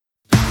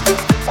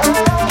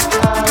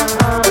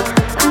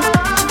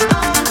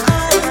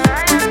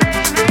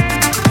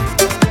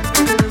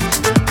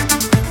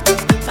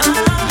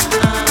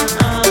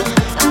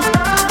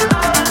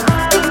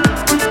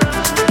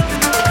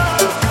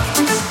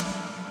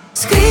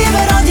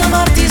Scriverò di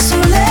amarti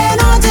sulle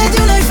note di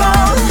un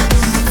iPhone,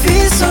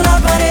 fisso una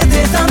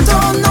parete, tanto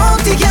non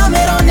ti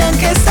chiamerò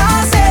neanche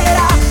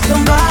stasera.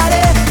 Non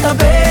vale la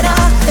pena,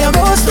 è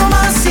agosto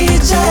ma si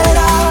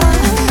gela,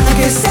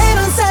 anche se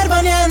non serve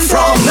a niente.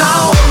 From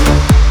now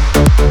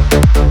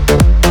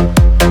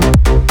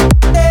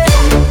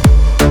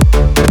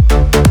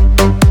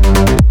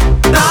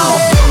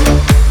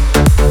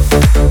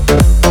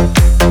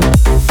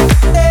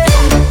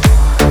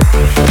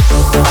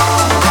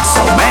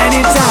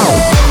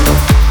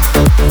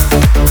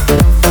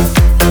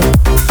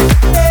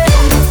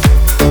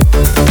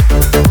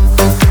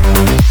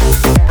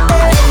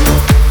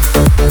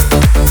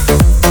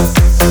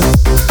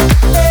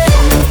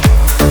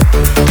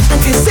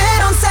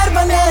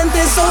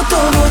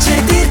sottovoce